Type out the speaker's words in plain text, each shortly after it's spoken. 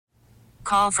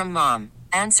call from mom.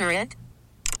 Answer it.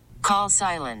 Call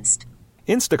silenced.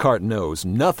 Instacart knows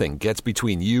nothing gets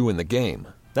between you and the game.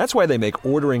 That's why they make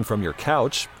ordering from your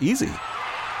couch easy.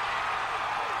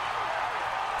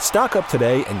 Stock up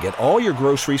today and get all your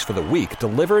groceries for the week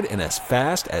delivered in as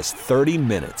fast as 30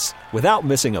 minutes without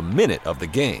missing a minute of the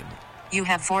game. You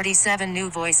have 47 new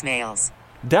voicemails.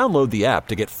 Download the app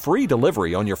to get free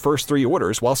delivery on your first 3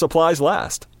 orders while supplies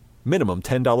last. Minimum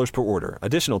 $10 per order.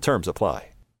 Additional terms apply.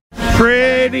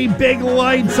 Pretty big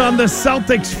lights on the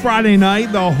Celtics Friday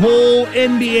night. The whole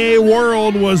NBA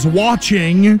world was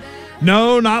watching.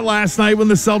 No, not last night when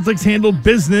the Celtics handled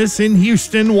business in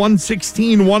Houston,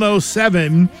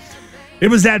 116-107. It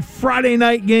was that Friday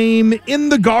night game in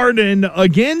the Garden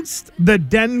against the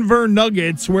Denver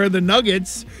Nuggets, where the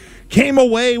Nuggets came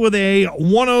away with a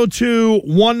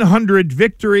 102-100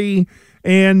 victory.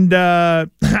 And, a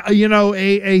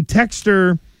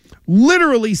texter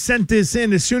literally sent this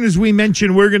in as soon as we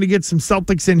mentioned we're going to get some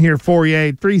Celtics in here for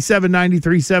you.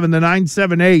 379037 to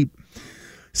 978.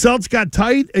 Celtics got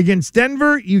tight against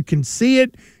Denver. You can see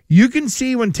it. You can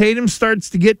see when Tatum starts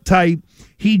to get tight,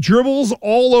 he dribbles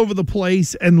all over the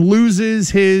place and loses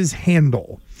his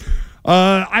handle.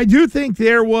 I do think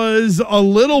there was a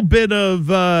little bit of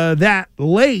that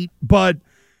late, but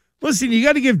listen, you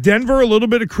got to give Denver a little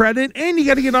bit of credit, and you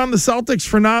got to get on the Celtics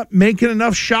for not making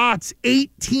enough shots.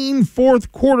 18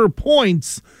 fourth quarter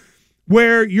points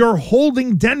where you're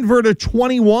holding Denver to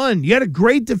 21. You had a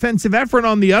great defensive effort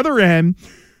on the other end,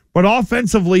 but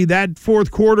offensively, that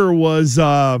fourth quarter was,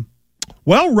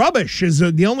 rubbish is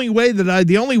the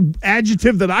only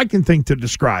adjective that I can think to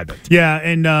describe it. Yeah,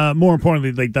 and more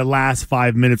importantly, like the last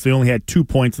 5 minutes, they only had 2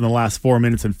 points in the last 4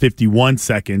 minutes and 51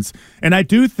 seconds. And I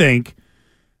do think,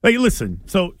 like, listen,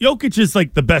 so Jokic is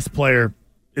like the best player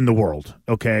in the world,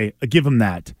 okay? I give him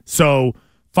that. So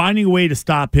finding a way to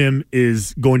stop him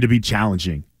is going to be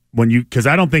challenging because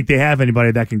I don't think they have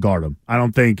anybody that can guard him. I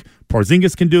don't think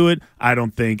Porzingis can do it. I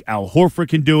don't think Al Horford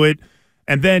can do it.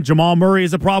 And then Jamal Murray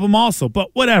is a problem also. But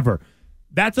whatever.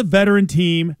 That's a veteran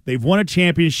team. They've won a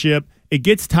championship. It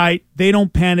gets tight. They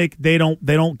don't panic. They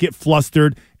don't get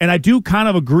flustered. And I do kind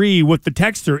of agree with the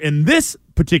texter in this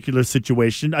particular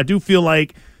situation. I do feel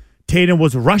like Tatum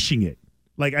was rushing it.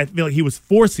 Like, I feel like he was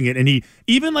forcing it. And he,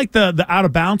 even like the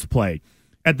out-of-bounds play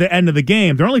at the end of the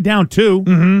game, they're only down 2.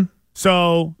 Mm-hmm.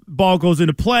 So ball goes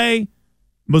into play.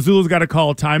 Missoula's got to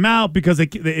call a timeout because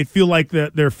they feel like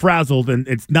they're frazzled and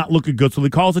it's not looking good. So he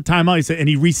calls a timeout, and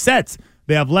he resets.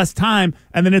 They have less time,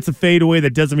 and then it's a fadeaway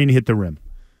that doesn't mean he hit the rim.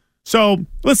 So,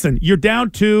 listen, you're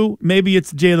down 2. Maybe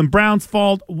it's Jaylen Brown's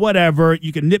fault. Whatever.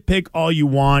 You can nitpick all you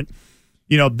want.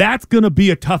 You know, that's going to be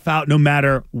a tough out no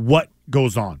matter what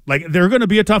goes on. Like, they're going to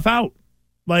be a tough out.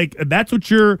 Like, that's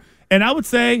what you're – and I would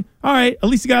say, all right, at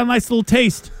least you got a nice little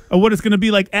taste of what it's going to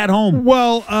be like at home.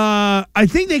 Well, I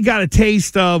think they got a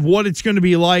taste of what it's going to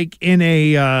be like in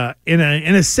a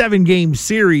 7-game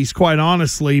series, quite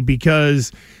honestly,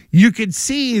 because you could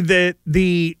see that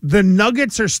the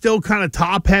Nuggets are still kind of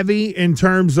top-heavy in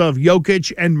terms of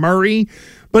Jokic and Murray,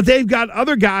 but they've got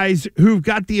other guys who've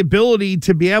got the ability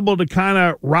to be able to kind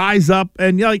of rise up.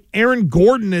 And like Aaron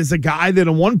Gordon is a guy that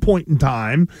at one point in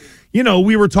time,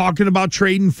 we were talking about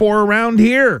trading for around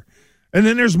here. And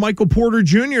then there's Michael Porter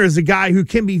Jr. as a guy who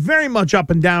can be very much up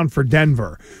and down for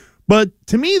Denver. But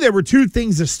to me, there were 2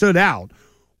 things that stood out.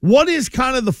 What is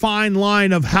kind of the fine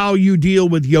line of how you deal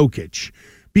with Jokic?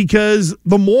 Because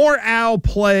the more Al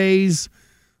plays,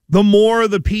 the more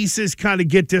the pieces kind of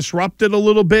get disrupted a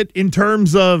little bit in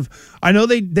terms of, I know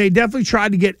they definitely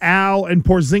tried to get Al and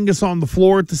Porzingis on the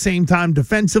floor at the same time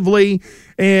defensively.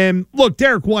 And look,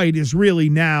 Derek White is really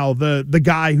now the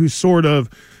guy who sort of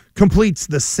completes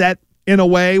the set in a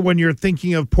way when you're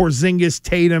thinking of Porzingis,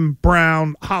 Tatum,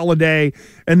 Brown, Holiday,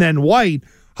 and then White.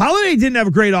 Holiday didn't have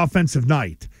a great offensive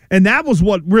night. And that was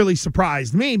what really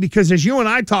surprised me because as you and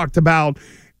I talked about,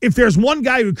 if there's one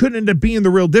guy who couldn't end up being the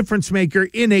real difference maker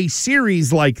in a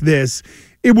series like this,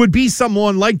 it would be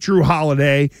someone like Drew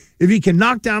Holiday. If he can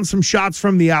knock down some shots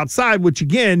from the outside, which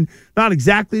again, not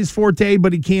exactly his forte,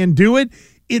 but he can do it,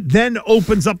 it then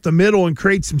opens up the middle and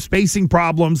creates some spacing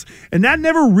problems. And that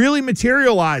never really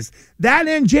materialized. That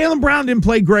and Jaylen Brown didn't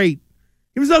play great.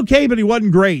 He was okay, but he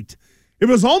wasn't great. It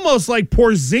was almost like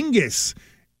Porzingis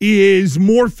is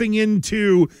morphing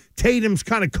into Tatum's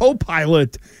kind of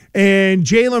co-pilot, and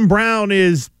Jaylen Brown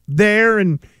is there,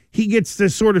 and he gets to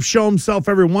sort of show himself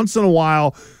every once in a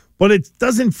while, but it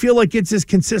doesn't feel like it's as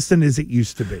consistent as it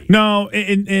used to be. No,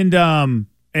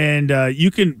 and you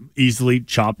can easily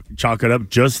chalk it up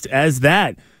just as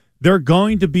that. They're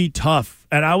going to be tough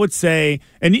And I would say,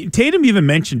 and Tatum even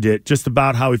mentioned it, just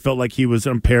about how he felt like he was,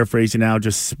 I'm paraphrasing now,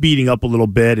 just speeding up a little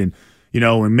bit and,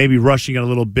 and maybe rushing it a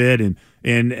little bit. And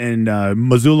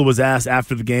Mazzulla was asked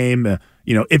after the game,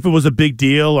 if it was a big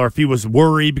deal or if he was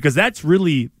worried, because that's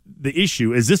really the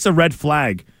issue. Is this a red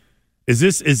flag? Is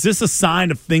this a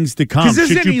sign of things to come?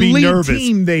 Should you be nervous?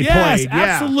 Team they yes, played.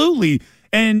 Absolutely.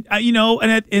 And,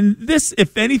 and this,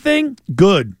 if anything,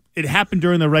 good. It happened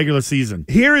during the regular season.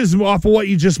 Here is, off of what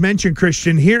you just mentioned,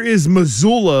 Christian, here is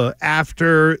Mazzulla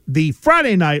after the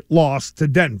Friday night loss to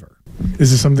Denver.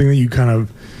 Is this something that you kind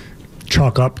of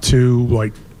chalk up to,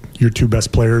 like, your two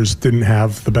best players didn't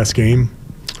have the best game?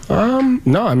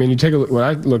 No, I mean, you take a look. What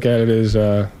I look at it is,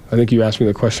 I think you asked me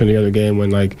the question the other game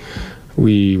when,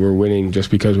 we were winning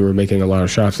just because we were making a lot of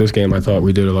shots. This game, I thought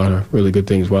we did a lot of really good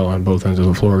things well on both ends of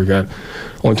the floor. We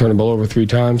only turned the ball over 3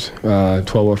 times, 12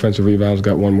 offensive rebounds,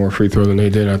 got 1 more free throw than they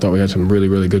did. I thought we had some really,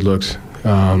 really good looks,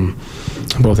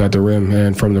 both at the rim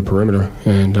and from the perimeter.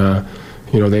 And,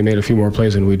 they made a few more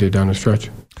plays than we did down the stretch.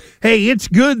 Hey, it's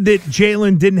good that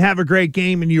Jalen didn't have a great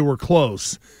game and you were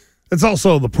close. That's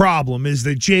also the problem, is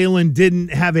that Jalen didn't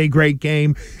have a great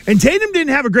game, and Tatum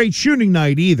didn't have a great shooting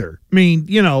night either. I mean,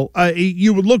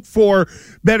 you would look for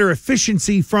better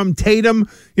efficiency from Tatum,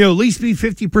 at least be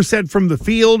 50% from the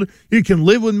field. You can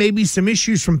live with maybe some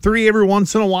issues from 3 every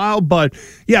once in a while, but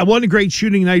yeah, it wasn't a great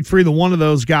shooting night for either one of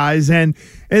those guys. And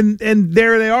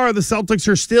there they are. The Celtics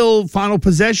are still final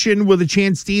possession with a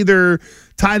chance to either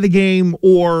tie the game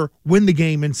or win the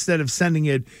game instead of sending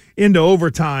it into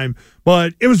overtime.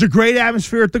 But it was a great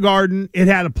atmosphere at the Garden. It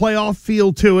had a playoff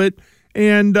feel to it.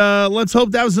 And let's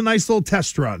hope that was a nice little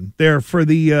test run there for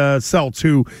the Celts,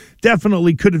 who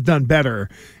definitely could have done better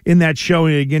in that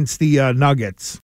showing against the Nuggets.